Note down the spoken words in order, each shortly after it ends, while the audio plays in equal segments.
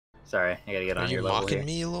Sorry, I gotta get Are on you your level mocking here.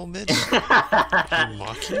 me, a little bitch? You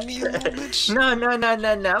mocking me, a little bitch? No, no, no,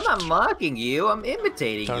 no, no. I'm not mocking you. I'm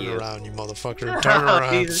imitating Turn you. around, you motherfucker. Turn Oh,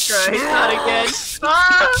 around. Jesus Christ, not again.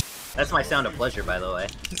 Ah! That's my sound of pleasure, by the way.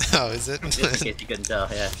 Oh, is it? Just in case you couldn't tell,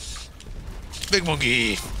 yeah. Big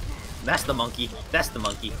monkey. That's the monkey. That's the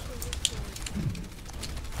monkey.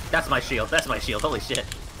 That's my shield. That's my shield. Holy shit.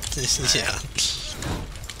 Yeah.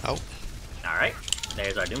 Oh, Alright.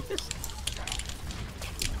 There's our Doomfist.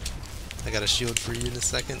 I got a shield for you in a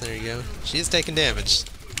second. There you go. She is taking damage.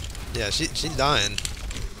 Yeah, she's dying.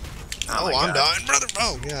 Oh, I'm dying, brother.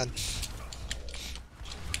 Oh, God.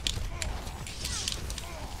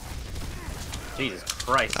 Jesus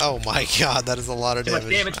Christ. Oh, my God. That is a lot of Too damage.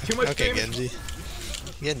 much damage. Too much okay, damage. Genji.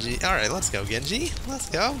 Genji. Alright, let's go, Genji. Let's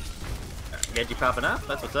go. Genji popping up.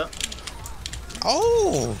 That's what's up.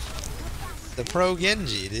 Oh! The pro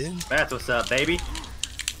Genji, dude. That's what's up, baby.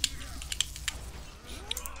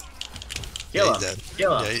 Yeah, Kill he's him. dead.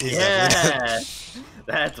 Kill him. Yeah, he's definitely dead.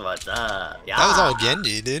 That's what's up. Yeah. That was all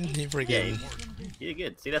Genji, dude. He freaking... You did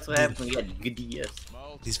good. See, that's what happens when you get good DS.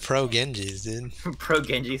 These pro Genjis, dude. Pro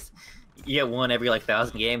Genjis. You get one every like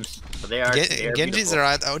 1,000 games. But they are. Genjis are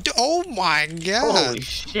at... Oh my God. Holy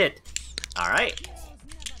shit. Alright.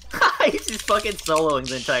 He's just fucking soloing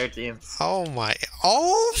the entire team. Oh my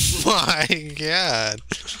God.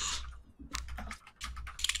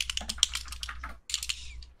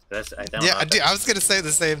 Yeah, dude, I was gonna say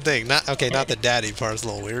the same thing. Not the daddy part's a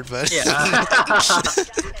little weird, but yeah.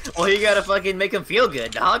 Well, you gotta fucking make him feel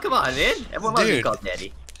good, dog. Come on, man. Everyone loves to be called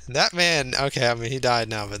daddy. That man, okay, I mean he died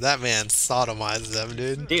now, but that man sodomizes them,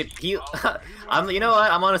 dude. Dude, you know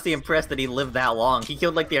what? I'm honestly impressed that he lived that long. He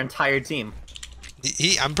killed like the entire team.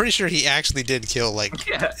 I'm pretty sure he actually did kill like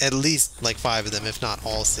at least like 5 of them, if not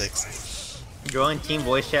all 6. Join team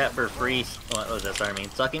voice chat for free. What was that? Sorry, I mean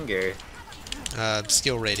sucking or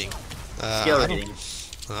skill rating. skill rating.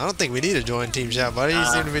 I don't think we need to join team chat, buddy. You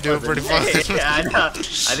seem to be doing pretty fine. Yeah, I know.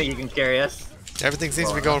 I think you can carry us. Everything seems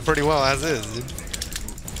to be going pretty well as is, dude.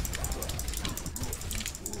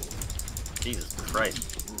 Jesus Christ.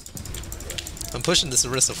 I'm pushing this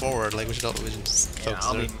Orisa forward, like we should just focus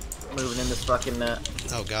I'll there. be moving in this fucking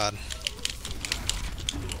Oh God.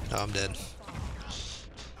 Oh, I'm dead.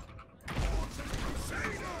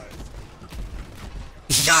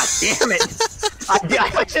 God damn it!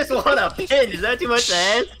 I just want a pin. Is that too much to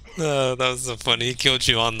ask? That was so funny. He killed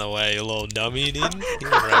you on the way, you little dummy, dude. You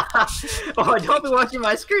were right. Oh, don't be watching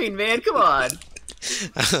my screen, man. Come on.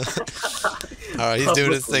 Alright, he's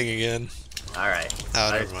doing his thing again. Alright.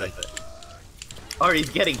 Oh, never mind. Or he's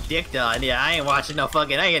getting dicked on. Yeah, I ain't watching no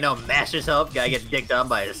fucking. I ain't no Master's Help guy gets dicked on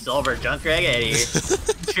by a silver junk rag out of here.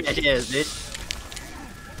 Trash ass bitch.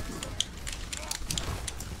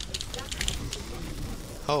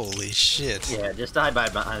 Holy shit. Yeah, just hide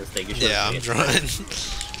behind this thing. Yeah, I'm trying.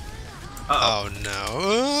 Oh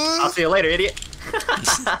no. I'll see you later, idiot.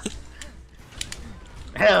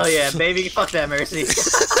 Hell yeah, baby. Fuck that Mercy.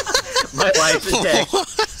 My life's in tech.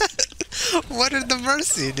 What did the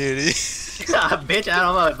Mercy do to you? Bitch, I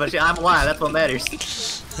don't know, but I'm alive. That's what matters.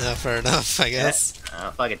 Yeah, fair enough, I guess.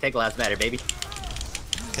 Fucking take lives matter, baby.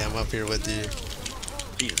 Okay, I'm up here with you.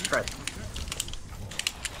 Jesus Christ.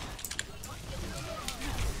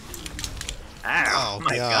 Ow, Oh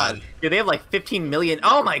my God. Dude, they have like 15 million.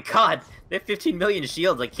 Oh my God. They have 15 million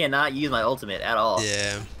shields. I cannot use my ultimate at all.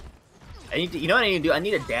 Yeah. I need to, you know what I need to do? I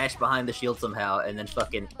need to dash behind the shield somehow and then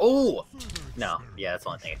fucking. Oh! No. Yeah, that's the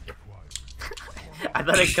only thing I can do. I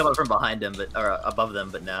thought I could come up from behind them, or above them,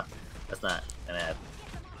 but no. That's not gonna happen.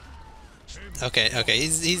 Okay,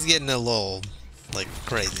 he's getting a little, like,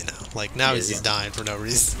 crazy now. Like, now he's just dying for no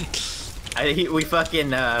reason. We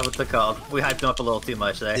fucking, what's it called? We hyped him up a little too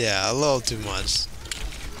much there. Yeah, a little too much.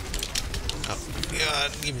 Oh,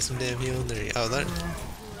 God, give me some damn healing. There you go. Oh, there.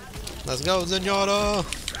 Let's go, Zenyatta!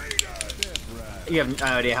 You have no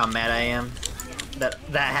idea how mad I am that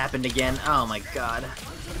happened again. Oh my God.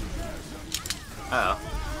 Uh oh.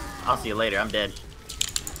 I'll see you later. I'm dead.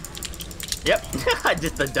 Yep.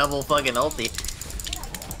 Just a double fucking ulti.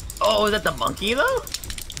 Oh, is that the monkey though?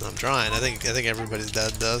 I'm trying. I think everybody's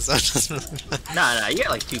dead though, so it doesn't really matter. No, you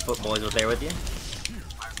got like 2 foot boys there with you.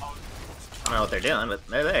 I don't know what they're doing, but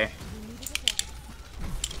they're there.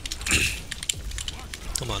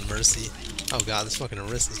 Come on, Mercy. Oh God, this fucking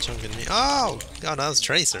Orisa is chunking me. Oh God, that was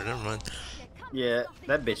Tracer. Never mind. Yeah,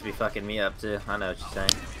 that bitch be fucking me up too. I know what you're saying.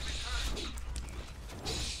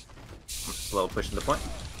 I'm slow pushing the point.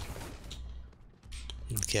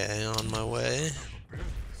 Okay, on my way.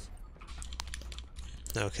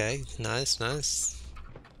 Okay, nice.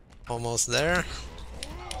 Almost there.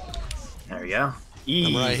 There we go.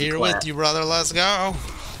 I'm right here with you, brother. Let's go.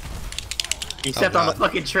 You stepped on the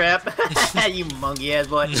fucking trap. You monkey ass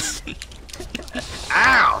boy.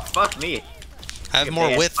 Ow! Fuck me. I have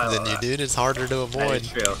more width than you, dude. It's harder to avoid. That is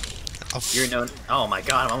true. You're known. Oh my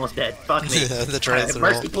god, I'm almost dead. Fuck me. The transfer.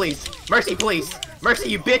 Mercy, please. Mercy, please. Mercy,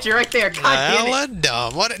 you bitch. You're right there. God damn it. What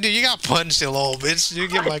dumb? What? Dude, you got punched, you little bitch. You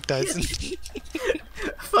get Mike Tyson.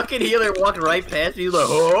 Fucking healer walked right past me. He's like,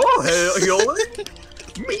 oh, hell, healer.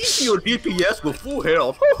 Me your DPS with full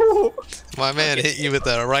health. My man hit you with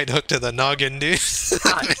a right hook to the noggin, dude.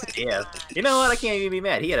 Yeah. You know what? I can't even be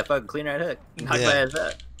mad. He had a fucking clean right hook. How bad is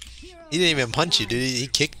that? He didn't even punch you, dude. He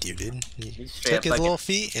kicked you, dude. He took his little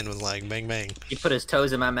feet and was like, bang, bang. He put his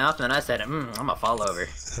toes in my mouth, and then I said, I'm gonna fall over.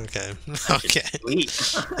 Okay. Okay.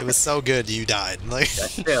 It was so good you died. Like.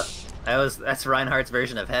 That's true. That's Reinhardt's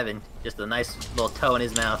version of heaven. Just a nice little toe in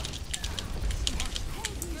his mouth.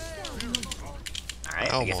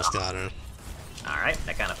 Alright. Almost got her. Alright,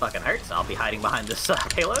 that kind of fucking hurts. I'll be hiding behind this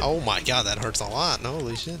payload. Oh my god, that hurts a lot.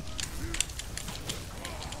 Holy shit.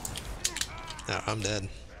 Oh, I'm dead.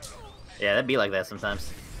 Yeah, that'd be like that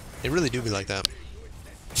sometimes. It really do be like that.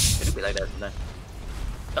 It do be like that sometimes.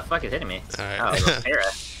 The fuck is hitting me? Alright. Oh, Hera.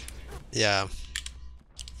 Yeah.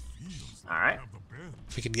 Alright.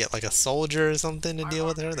 If we could get like a soldier or something to deal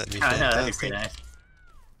with her, that'd be fantastic. I know, that'd be pretty nice.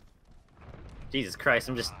 Jesus Christ,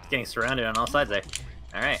 I'm just getting surrounded on all sides there.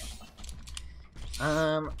 Alright.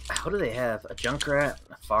 What do they have? A Junkrat,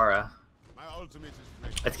 a Pharah.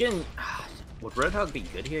 It's getting... Would Roadhog be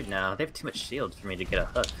good here? No, they have too much shield for me to get a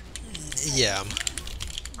hook. Yeah.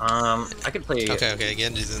 I could play... Okay,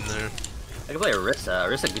 Genji's in there. I could play Orisa.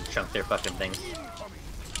 Orisa could chunk their fucking things.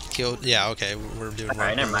 Killed... Yeah, okay, we're doing...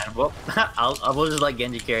 Alright, never mind. Well, we'll just let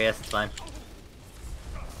Genji carry us, it's fine.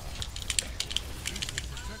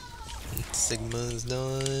 Sigma's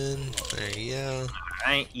done. There you go.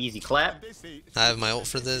 Alright, easy clap. I have my ult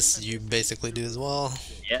for this. You basically do as well.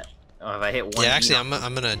 Yeah. Oh, if I hit one... Yeah, actually, I'm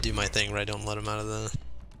gonna do my thing where I don't let him out of the...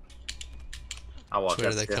 I'll walk Where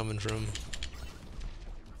up are they too. coming from?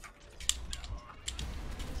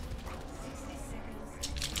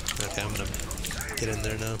 Okay, I'm gonna get in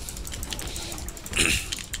there now.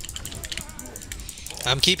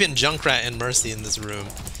 I'm keeping Junkrat and Mercy in this room.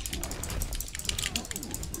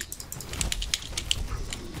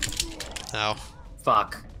 Ow.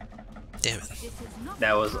 Fuck. Damn it.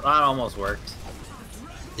 That almost worked.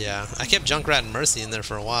 Yeah, I kept Junkrat and Mercy in there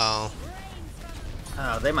for a while.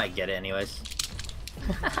 Oh, they might get it anyways.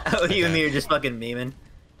 You and me are just fucking memeing.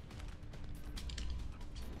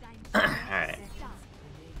 Alright.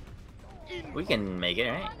 We can make it,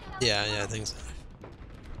 right? Yeah, I think so.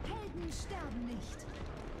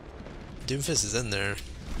 Doomfist is in there.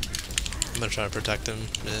 I'm gonna try to protect him.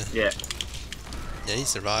 Yeah. Yeah, he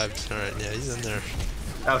survived. Alright, yeah, he's in there.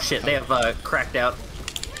 Oh shit, they have cracked out.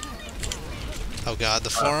 Oh god, the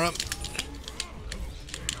forum.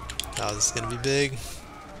 Oh, this is gonna be big.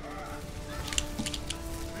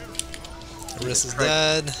 Riss is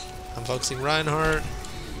dead. I'm focusing Reinhardt.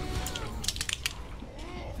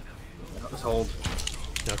 Just hold.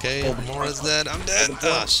 Okay, Mora's dead. I'm dead.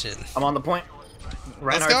 Oh shit. I'm on the point.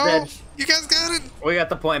 Let's Reinhardt's go. dead. You guys got it. We got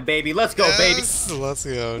the point, baby. Let's go, Yes, baby. let's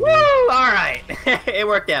go. Dude. Woo! Alright. It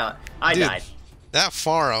worked out. I Dude, died. That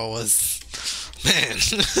Pharaoh was... Man.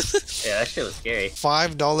 Yeah, that shit was scary.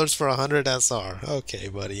 $5 for 100 SR. Okay,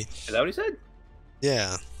 buddy. Is that what he said?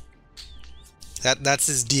 Yeah. That's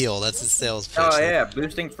his deal. That's his sales pitch. Oh yeah,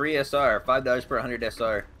 boosting free SR, $5 per 100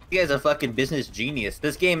 SR. You guys are a fucking business genius.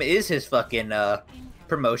 This game is his fucking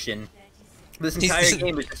promotion. This entire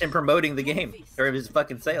game is just him promoting the game or his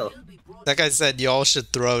fucking sale. That guy said y'all should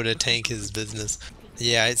throw to tank his business.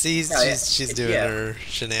 Yeah, see, she's doing her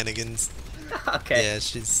shenanigans. Okay. Yeah,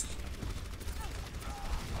 she's.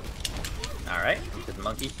 All right, this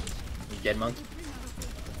monkey, dead monkey.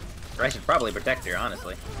 Or I should probably protect her,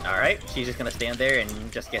 honestly. All right, she's just gonna stand there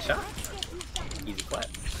and just get shot. Easy clap.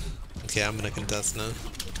 Okay, I'm gonna contest now.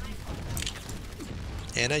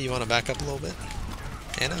 Anna, you want to back up a little bit?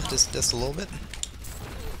 Anna, just a little bit.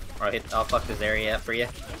 Or I'll fuck this area up for you.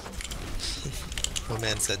 My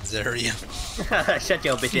man said Zarya. Shut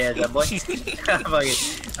your bitch ass up, boy.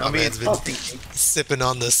 My man's been sipping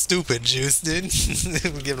on the stupid juice, dude.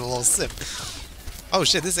 Giving a little sip. Oh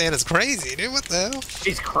shit, this Anna's crazy, dude. What the hell?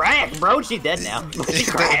 She's cracked, bro. She's dead now. She's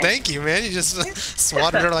cracked. Thank you, man. You just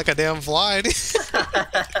swatted her like a damn fly.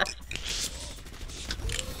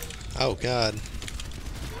 Oh god.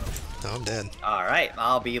 No, I'm dead. Alright,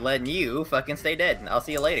 I'll be letting you fucking stay dead. I'll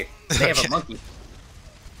see you later. They have a monkey. Get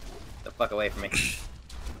the fuck away from me.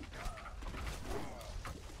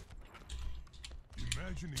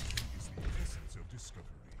 Imagination is the essence of discovery.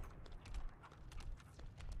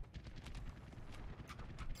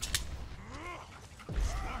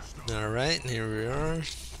 Alright, here we are.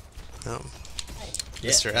 Oh. Yeah,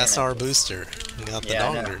 Mr. yeah, SR Booster. We got the Yeah,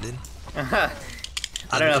 I know. donger, dude.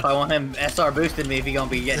 I don't know if I want him SR boosting me if he gonna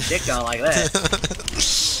be getting dicked on like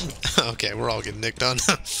that. Okay, we're all getting nicked on.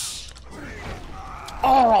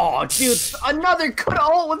 Oh, dude, another good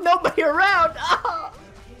ult with nobody around. Ah.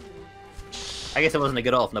 I guess it wasn't a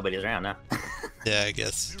good ult if nobody's around now. Yeah, I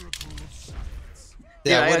guess.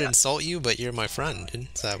 Yeah, Yeah, I would I- insult you, but you're my friend, dude,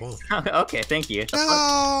 so I won't. Okay, thank you.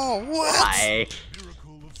 No, what? Why?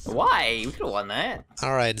 Why? We could have won that.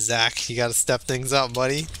 Alright, Zach, you gotta step things up,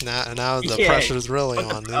 buddy. Now the Yeah. pressure's really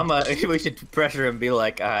on, dude. We should pressure him and be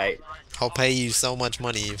like, alright. I'll pay you so much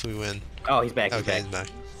money if we win. Oh, he's back. Okay, He's back.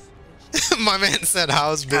 he's back. My man said,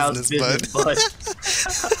 how's business, bud?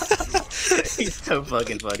 He's so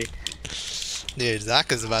fucking funny. Dude,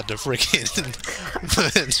 Zach is about to freaking...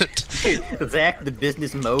 Zach, the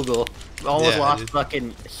business mogul, almost Yeah, lost dude.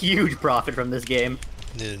 fucking huge profit from this game.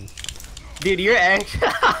 Dude, Dude, you're actually...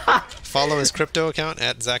 follow his crypto account,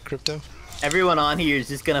 at Zach Crypto. Everyone on here is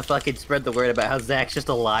just gonna fucking spread the word about how Zach's just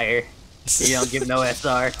a liar. You don't give no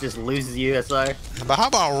SR, just loses you SR. But how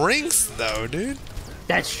about rings, though, dude?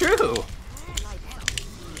 That's true!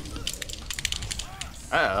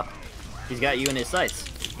 Uh-oh. He's got you in his sights.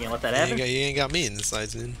 You gonna let that happen? You ain't got me in the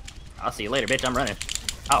sides, dude. I'll see you later, bitch. I'm running.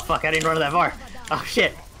 Oh, fuck. I didn't run that far. Oh,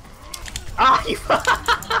 shit. Ah, you...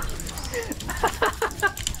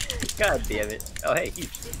 God damn it. Oh, hey. You...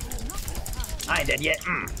 I ain't dead yet.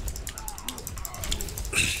 Mm.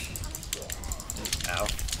 Ow.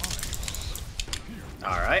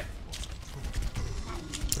 Alright.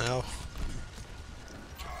 No.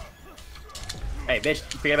 Hey, bitch.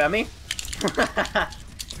 Forget about me?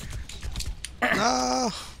 No.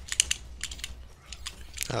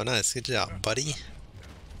 Oh, nice. Good job, buddy.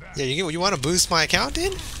 Yeah, you want to boost my account,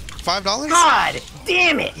 dude? $5? God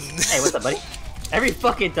damn it! Hey, what's up, buddy? Every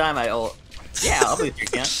fucking time I ult. Yeah, I'll boost your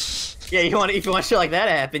account. Yeah, if you want shit like that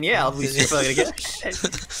to happen, yeah, I'll boost your fucking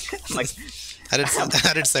account. I'm like,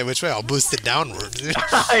 I didn't say which way. I'll boost it downward, dude.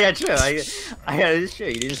 yeah, true. It's true.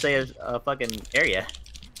 You didn't say a fucking area.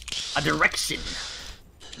 A direction.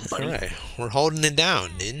 Buddy. Alright, we're holding it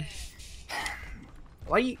down, dude.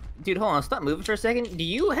 Why you... Dude, hold on. Stop moving for a second. Do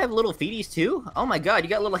you have little feeties, too? Oh my god, you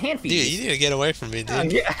got little hand feeties. Dude, you need to get away from me,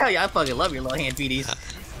 dude. Yeah, I fucking love your little hand feeties.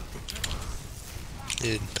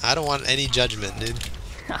 Dude, I don't want any judgment, dude.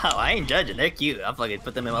 Oh, I ain't judging. They're cute. I'll fucking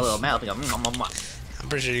put them in my little mouth and go... "Mm, mm, mm." I'm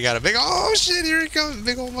pretty sure you got a big... Oh, shit, here he comes.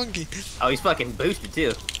 Big old monkey. Oh, he's fucking boosted,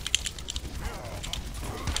 too.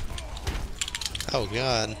 Oh,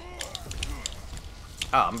 God.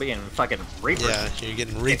 Oh, I'm being fucking reaper. Yeah, you're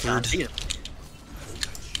getting reapered.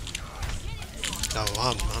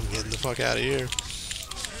 Oh, I'm getting the fuck out of here.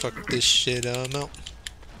 Fuck this shit, no.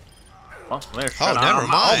 Oh, never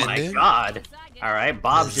mind, Oh my dude. god. Alright,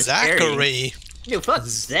 Bob's just scary. Zachary. Dude, fuck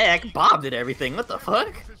Zach. Bob did everything. What the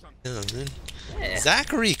fuck? Yeah, dude. Yeah.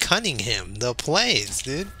 Zachary Cunningham, the plays,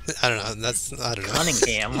 dude. I don't know. I don't know.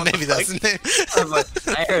 Cunningham. What Maybe the that's the fuck?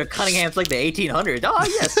 name. I heard Cunningham's like the 1800s. Oh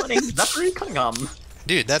yes, Zachary Cunningham.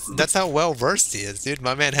 Dude, that's how well versed he is, dude.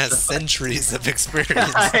 My man has centuries of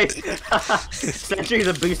experience. Centuries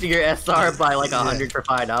of boosting your SR by like 100 for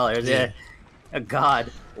 $5. Yeah. Oh,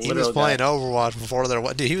 God. He was playing Overwatch before there.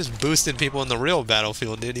 Dude, he was boosting people in the real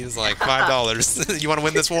battlefield, dude. He was like $5. You want to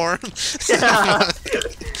win this war? Yeah.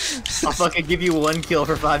 I'll fucking give you 1 kill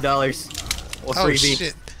for $5. Or Oh freebie.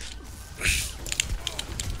 shit!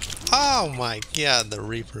 Oh my god, the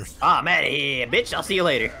Reaper. Ah, I'm out of here, bitch. I'll see you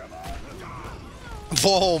later.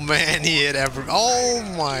 Whoa, man, he hit every. Oh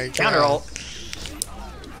my god. Counter ult.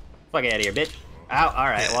 Fuck out of here, bitch. Ow,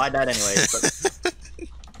 alright, well I died anyways. But...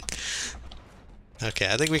 Okay,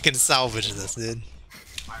 I think we can salvage this, dude.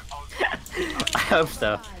 I hope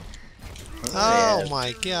so. Oh Yeah.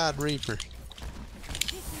 my god, Reaper.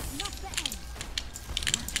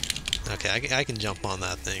 Okay, I can jump on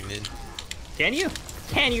that thing, dude. Can you?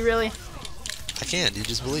 Can you really? I can, dude,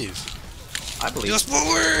 just believe. I believe. Just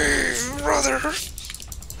believe, brother!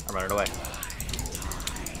 I'm running away.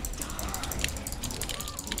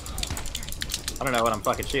 I don't know what I'm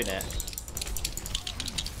fucking shooting at.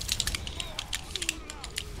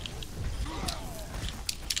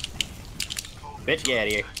 Bitch, get out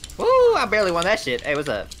of here. Woo! I barely won that shit. Hey, what's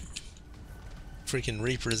up? Freaking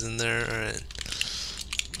Reapers in there, alright.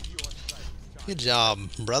 Good job,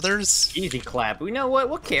 brothers. Easy clap. We know what?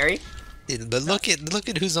 We'll carry. Dude, but look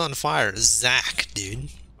at who's on fire. Zach, dude.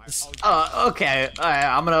 Okay. Alright,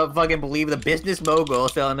 I'm gonna fucking believe the business mogul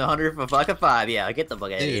selling 100 for fucking 5. Yeah, get the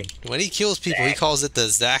fuck out of here. Dude, when he kills people, he calls it the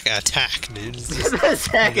Zach attack, dude. It's just- The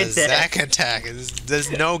Zach the attack. Zach attack.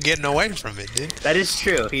 There's no getting away from it, dude. That is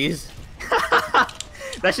true. He's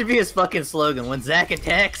That should be his fucking slogan. When Zach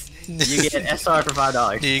attacks, you get SR for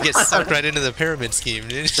 $5. Dude, you get sucked right into the pyramid scheme,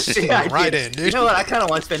 dude. Yeah, Right dude. in, dude. You know what? I kind of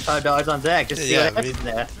want to spend $5 on Zach. Just to see what happens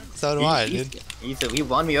now. So do I, dude. He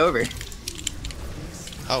won me over.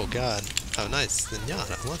 Oh god. Oh nice. Then yeah,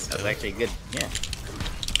 let's That was go. actually good. Yeah.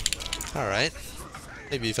 Alright.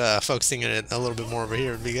 Maybe if focusing it a little bit more over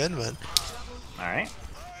here would be good, but All right.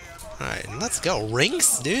 alright, let's go.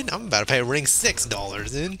 Rinks, dude. I'm about to pay Rinks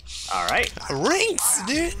 $6, dude. All right. Rinks,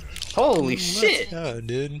 dude. Holy shit. Oh,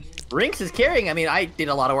 dude. Rinks is carrying. I mean, I did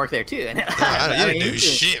a lot of work there too. And You didn't do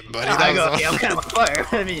shit, buddy. I go, That okay, I'm kind of on fire.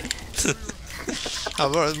 I mean, oh,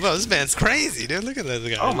 bro, this man's crazy, dude. Look at this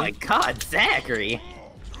guy. oh dude. my god, Zachary.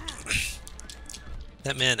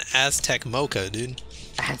 That man, Aztec Mocha, dude.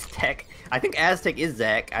 Aztec. I think Aztec is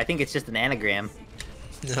Zach. I think it's just an anagram.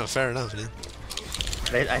 No, fair enough, dude.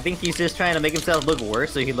 I think he's just trying to make himself look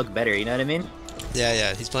worse so he can look better. You know what I mean?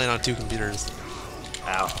 Yeah, he's playing on 2 computers.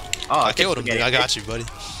 Ow. Oh, I killed him, dude. I got you, buddy.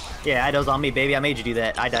 Yeah, Ido's on me, baby. I made you do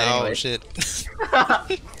that. I died Oh, anyway. shit.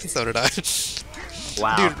 So did I.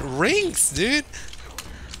 Wow. Dude, Rinks, dude.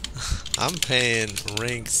 I'm paying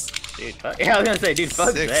Rinks Dude, yeah, I was gonna say, dude,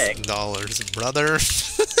 fuck Zach. $6, brother.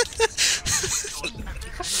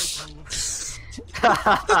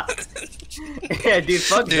 Yeah, dude,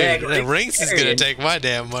 fuck Dude, Zach. Rinks is gonna take my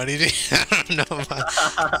damn money, dude.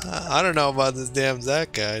 I don't know about this damn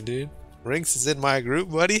Zach guy, dude. Rinks is in my group,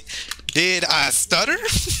 buddy. Did I stutter?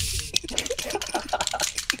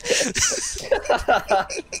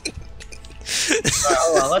 Alright,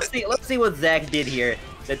 hold on. Let's see what Zach did here.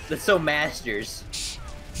 That's so masters.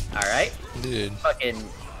 All right. Dude. Fucking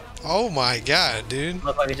Oh my god, dude.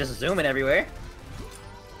 look like it's just zooming everywhere.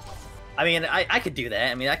 I mean, I could do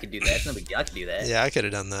that. I mean, I could do that. It's no big deal. I could do that. Yeah, I could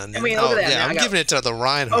have done that. Dude. I mean, look at that, yeah, man. I'm giving it to the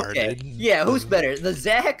Reinhardt, Okay. dude. Yeah, who's better? The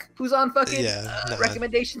Zach who's on fucking Yeah,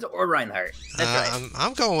 recommendations or Reinhardt? That's right.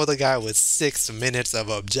 I'm going with a guy with 6 minutes of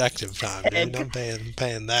objective time, dude. And- I'm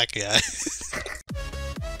paying that guy.